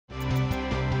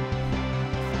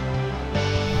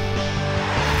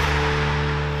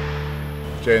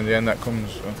Jay, in the end, that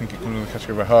comes. I think it comes in the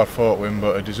category of a hard-fought win,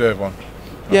 but a deserved one.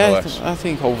 Yeah, I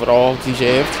think overall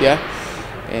deserved. Yeah,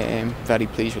 very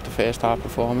pleased with the first half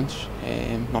performance.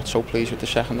 Not so pleased with the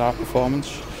second half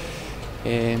performance.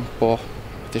 But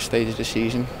at this stage of the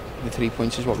season, the 3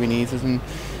 points is what we needed, and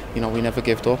we never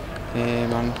gave up,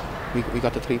 and we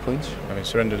got the 3 points. I mean,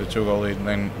 surrendered a 2-goal lead and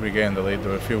then regained the lead. There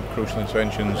were a few crucial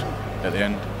interventions at the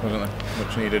end, wasn't there?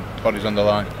 Much needed bodies on the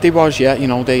line. There was, yeah.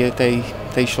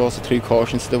 They sort of threw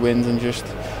caution to the wind and just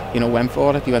went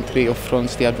for it. They went 3 up front.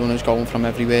 They had runners going from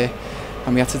everywhere,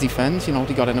 and we had to defend.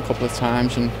 They got in a couple of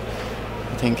times, and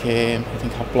I think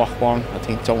I blocked one. I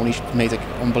think Tony made an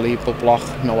unbelievable block,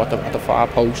 at the far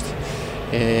post.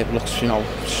 It looks certain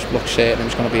it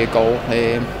was going to be a goal.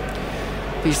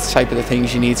 These are the type of the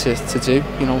things you need to do,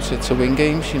 to win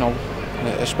games.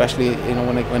 Especially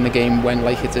when the game went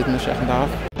like it did in the second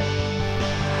half.